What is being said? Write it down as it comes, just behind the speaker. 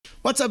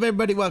What's up,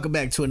 everybody? Welcome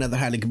back to another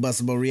highly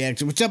combustible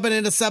reaction. We're jumping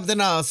into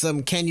something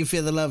awesome. Can you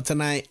feel the love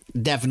tonight?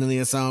 Definitely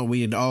a song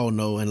we all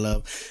know and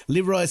love.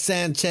 Leroy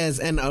Sanchez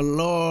and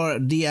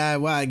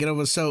LaurDIY. Get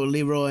over the show,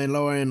 Leroy and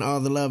Laura, and all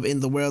the love in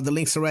the world. The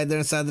links are right there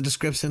inside the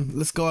description.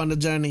 Let's go on the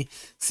journey.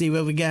 See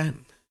what we got.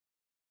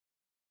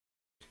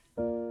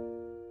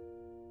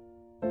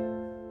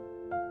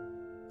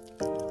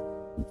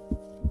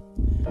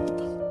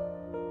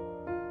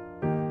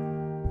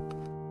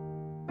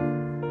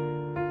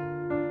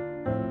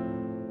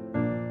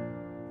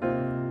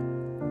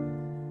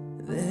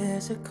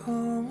 There's a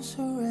calm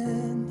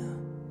surrender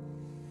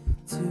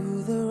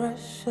to the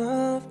rush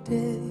of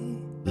day.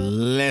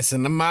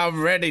 Listen, my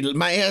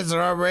ears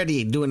are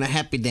already doing a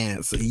happy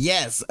dance.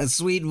 Yes, a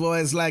sweet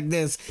voice like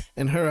this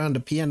and her on the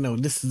piano.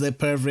 This is the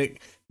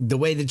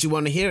way that you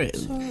want to hear it.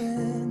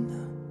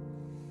 Surrender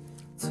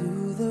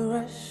to the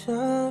rush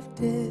of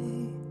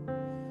day.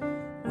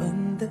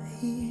 When the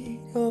heat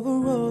of a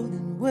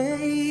rolling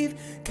wave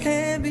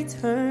can be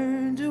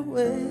turned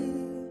away.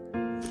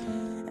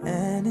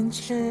 An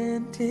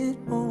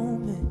enchanted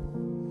moment,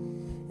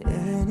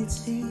 and it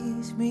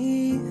sees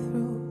me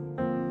through.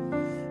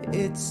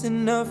 It's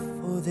enough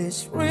for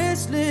this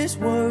restless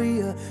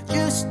warrior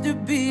just to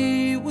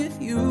be with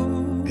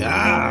you.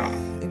 God.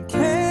 And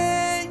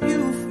can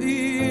you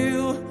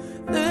feel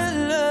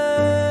the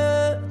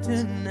love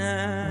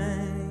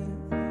tonight?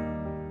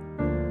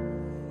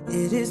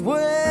 It is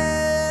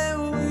where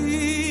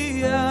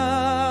we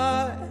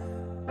are.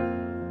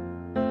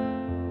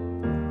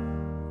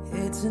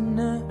 It's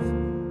enough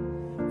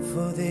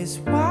for this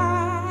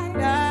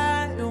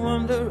wide-eyed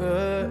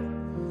wanderer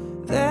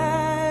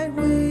that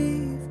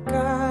we've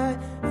got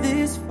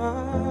this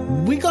far.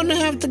 We're gonna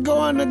have to go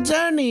on a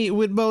journey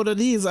with both of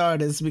these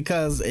artists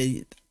because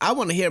I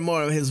want to hear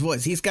more of his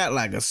voice. He's got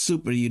like a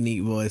super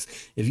unique voice.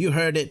 If you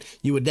heard it,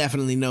 you would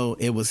definitely know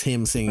it was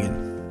him singing.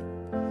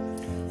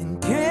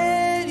 And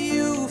can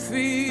you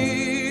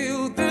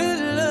feel the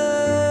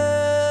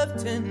love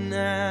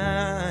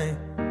tonight?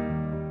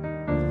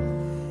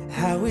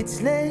 How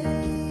it's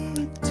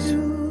laid to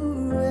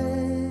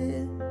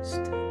rest.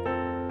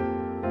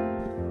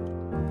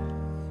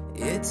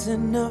 It's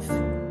enough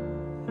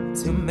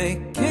to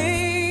make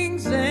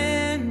kings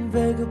and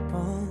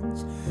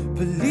vagabonds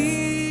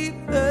believe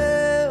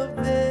the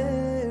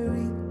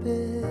very best.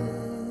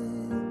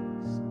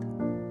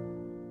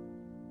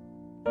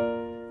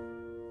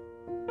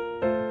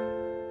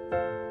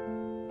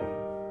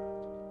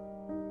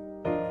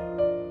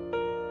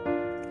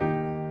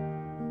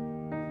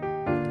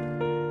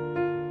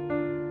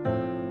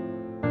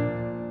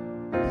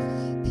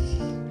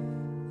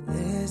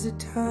 There's a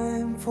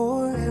time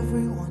for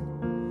everyone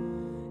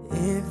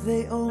if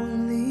they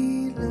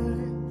only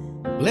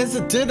learn.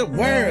 Listen to the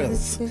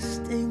words. The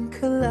twisting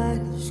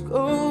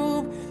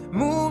kaleidoscope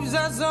moves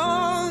us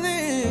all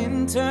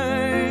in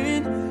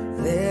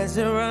turn. There's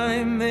a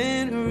rhyme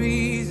and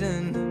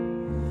reason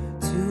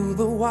to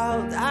the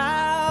wild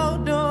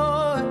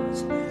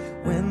outdoors.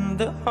 When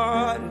the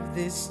heart of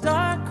this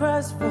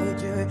star-crossed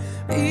Woojer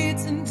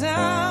beats in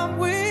time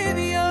with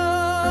yours.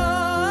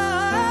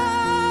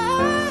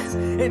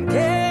 And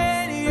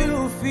can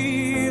you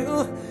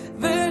feel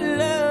the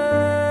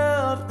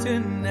love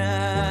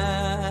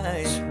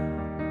tonight?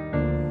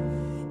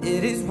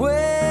 It is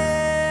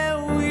where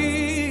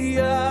we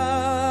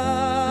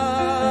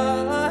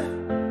are.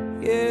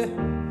 Yeah,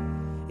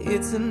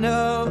 it's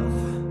enough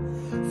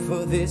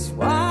for this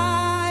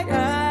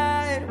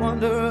wide-eyed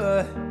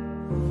wanderer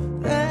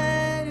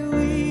that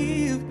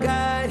we've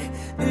got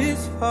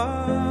this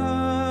far.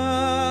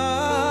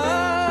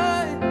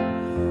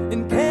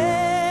 And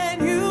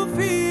can you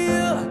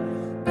feel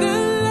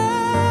the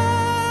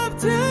love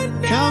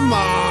tonight? Come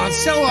on,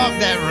 show off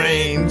that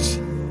range.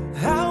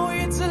 How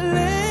it's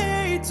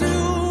laid to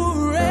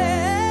rest.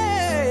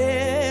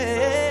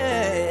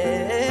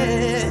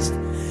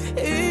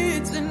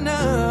 It's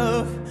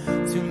enough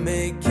to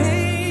make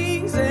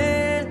kings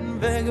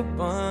and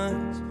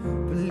vagabonds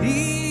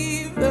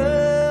believe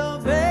the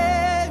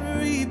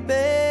very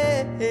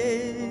best.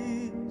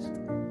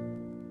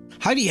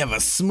 How do you have a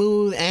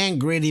smooth and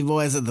gritty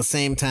voice at the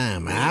same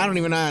time? I don't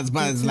even know.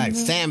 It's like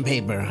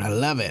sandpaper. I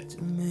love it.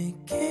 To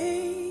make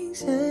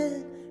kings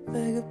and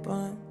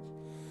vagabonds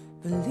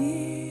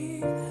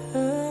believe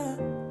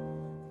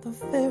the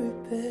very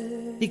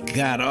best. He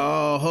got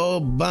a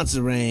whole bunch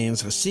of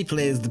range. She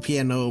plays the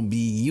piano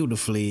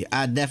beautifully.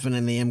 I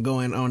definitely am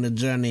going on a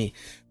journey.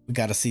 We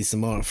got to see some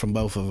more from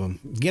both of them.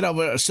 Get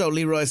over, show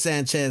Leroy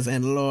Sanchez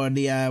and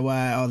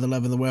LaurDIY all the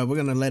love in the world. We're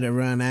going to let it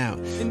run out.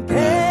 And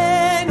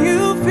can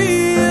you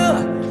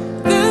feel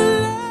the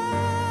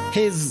love?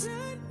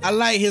 I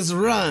like his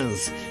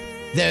runs.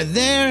 They're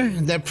there,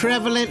 they're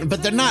prevalent,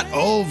 but they're not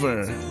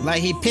over.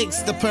 Like, he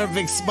picks the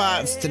perfect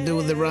spots to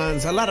do the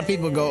runs. A lot of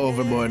people go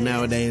overboard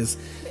nowadays.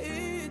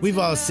 We've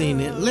all seen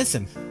it.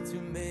 Listen.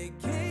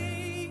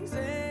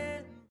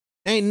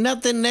 Ain't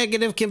nothing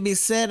negative can be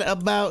said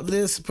about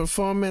this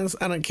performance.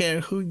 I don't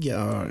care who you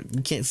are.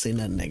 You can't say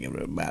nothing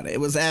negative about it. It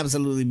was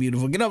absolutely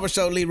beautiful. Get over,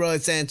 show Leroy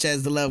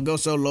Sanchez the love. Go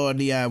show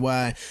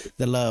LaurDIY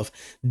the love.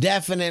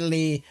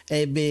 Definitely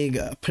a big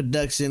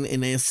production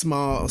in a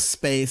small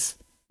space.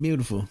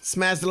 Beautiful.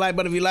 Smash the like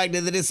button if you liked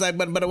it. The dislike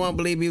button, but I won't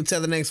believe you. Till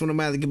the next one, I'm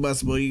out of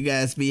Combustible. You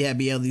guys be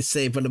happy, healthy,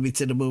 safe. I'll be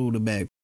to the moon, back.